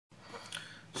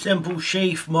Simple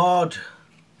sheath mod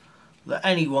that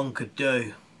anyone could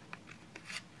do.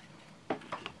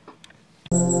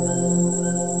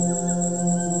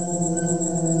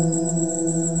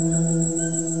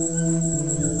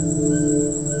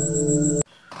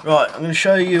 Right, I'm going to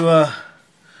show you a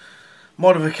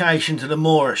modification to the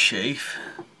MORA sheath,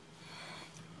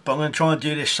 but I'm going to try and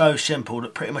do this so simple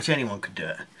that pretty much anyone could do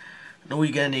it. And all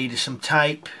you're going to need is some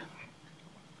tape.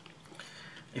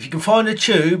 If you can find a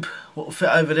tube what will fit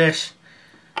over this,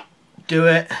 do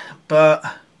it,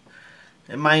 but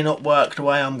it may not work the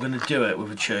way I'm going to do it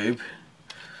with a tube.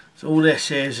 So all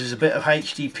this is a bit of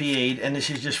HDPE, and this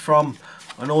is just from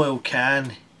an oil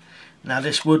can. Now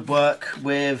this would work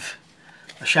with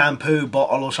a shampoo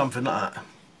bottle or something like that.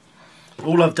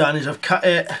 All I've done is I've cut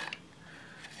it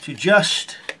to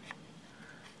just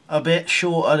a bit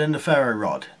shorter than the ferro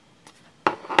rod.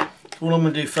 All I'm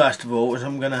going to do first of all is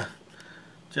I'm going to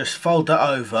just fold that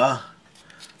over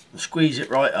and squeeze it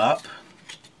right up,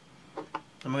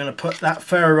 and we're going to put that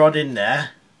ferro rod in there,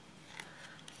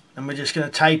 and we're just going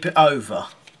to tape it over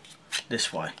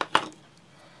this way.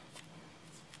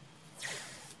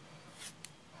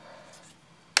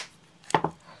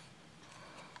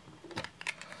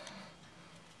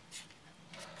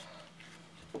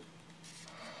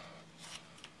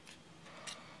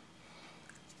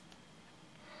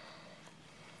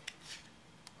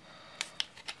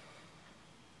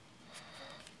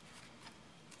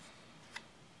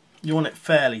 You want it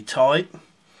fairly tight.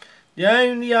 The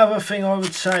only other thing I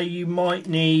would say you might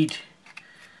need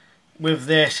with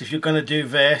this, if you're going to do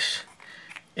this,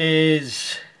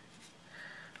 is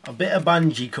a bit of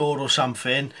bungee cord or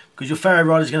something, because your ferro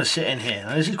rod is going to sit in here.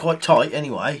 Now this is quite tight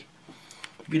anyway.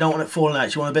 If you don't want it falling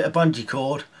out, you want a bit of bungee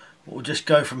cord. We'll just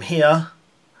go from here,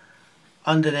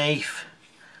 underneath,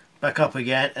 back up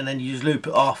again, and then you just loop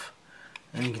it off,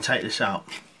 and you can take this out.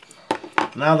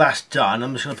 Now that's done,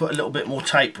 I'm just going to put a little bit more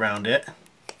tape around it.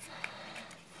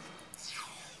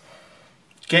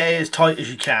 Get it as tight as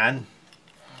you can.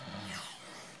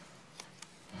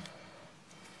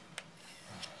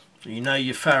 So you know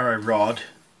your ferro rod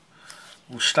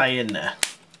will stay in there.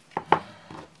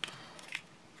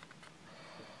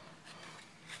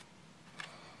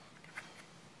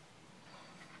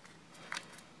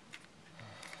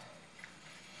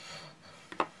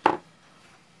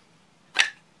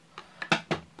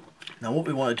 Now what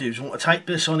we want to do is we want to tape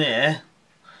this on here,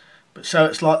 but so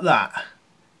it's like that.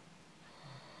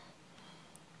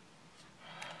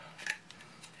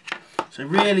 So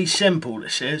really simple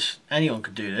this is, anyone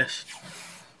could do this.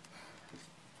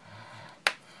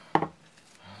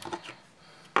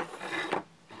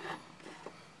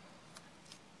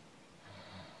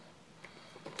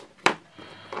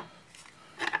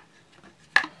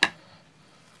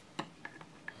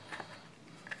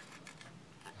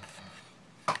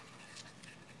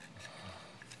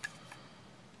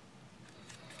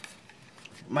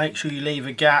 Make sure you leave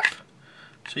a gap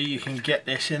so you can get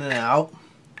this in and out.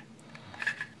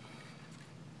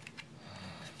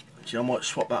 Actually, I might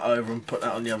swap that over and put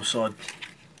that on the other side.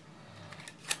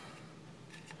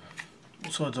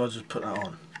 What side do I just put that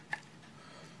on?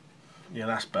 Yeah,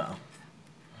 that's better.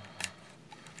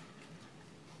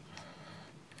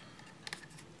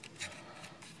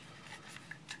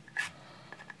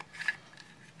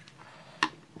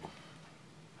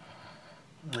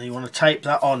 Now you want to tape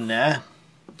that on there.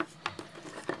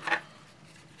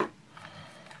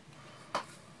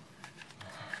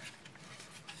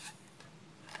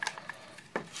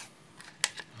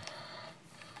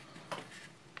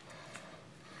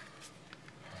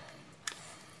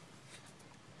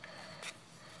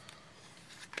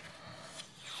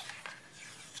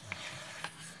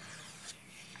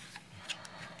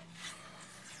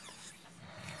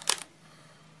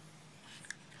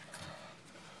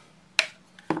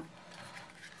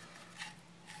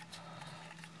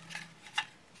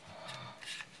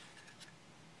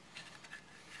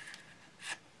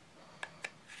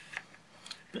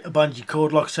 Bit of bungee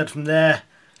cord, like I said, from there,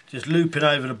 just looping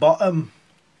over the bottom.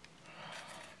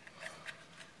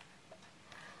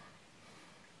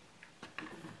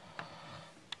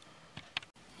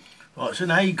 Right, so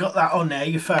now you've got that on there,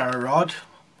 your ferro rod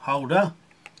holder.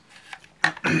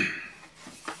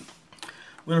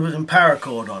 We're going to put some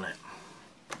paracord on it.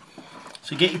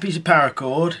 So get your piece of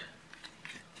paracord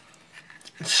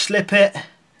and slip it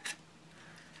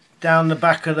down the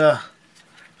back of the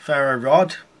ferro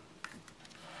rod,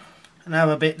 and have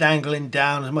a bit dangling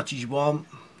down as much as you want,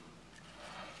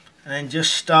 and then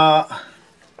just start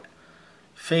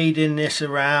feeding this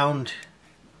around,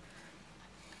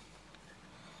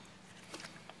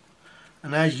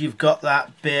 and as you've got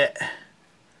that bit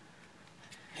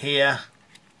here,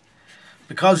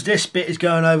 because this bit is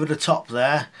going over the top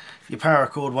there, your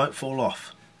paracord won't fall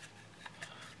off.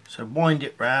 So wind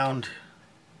it round.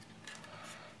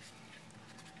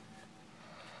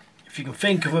 If you can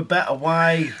think of a better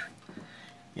way,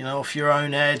 you know, off your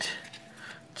own head,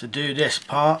 to do this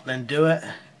part, then do it.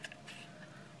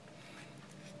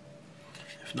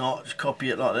 If not, just copy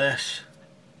it like this.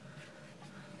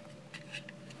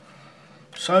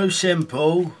 So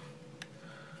simple.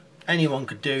 Anyone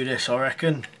could do this, I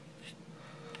reckon.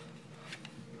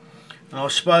 And I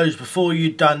suppose before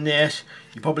you'd done this,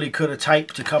 you probably could have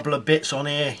taped a couple of bits on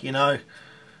here, you know,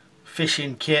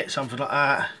 fishing kit, something like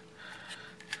that.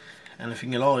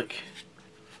 Anything you like.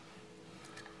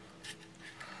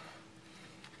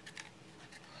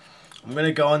 I'm going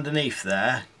to go underneath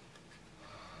there,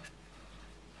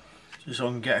 just so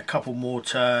I can get a couple more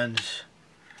turns.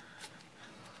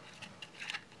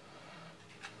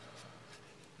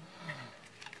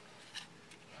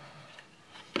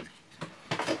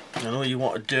 And all you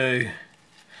want to do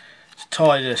is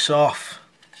tie this off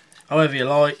however you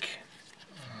like.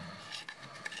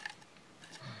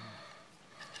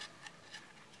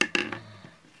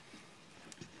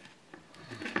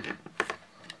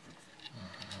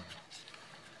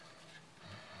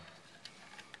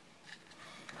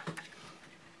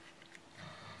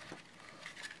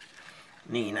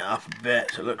 Neaten it up a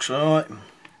bit so it looks alright.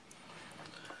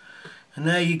 And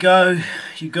there you go,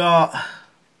 you got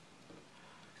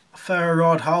a ferro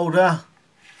rod holder,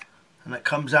 and it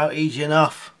comes out easy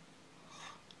enough.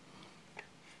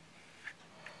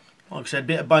 Like I said, a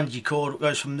bit of bungee cord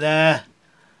goes from there,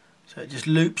 so it just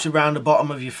loops around the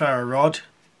bottom of your ferro rod.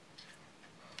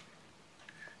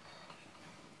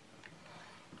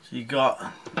 So you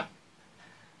got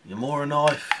your MORA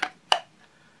knife.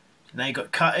 Now you've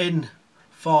got cutting,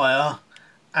 fire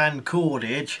and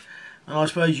cordage, and I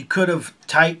suppose you could have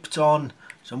taped on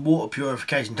some water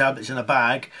purification tablets in a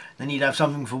bag, then you'd have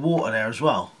something for water there as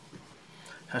well.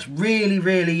 That's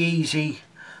really easy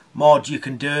mod you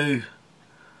can do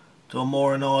to a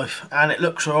MORA knife, and it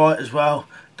looks alright as well,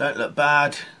 don't look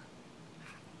bad.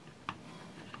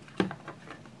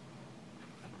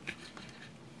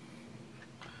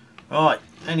 Right,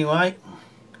 anyway,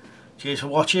 cheers for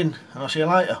watching, and I'll see you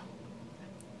later.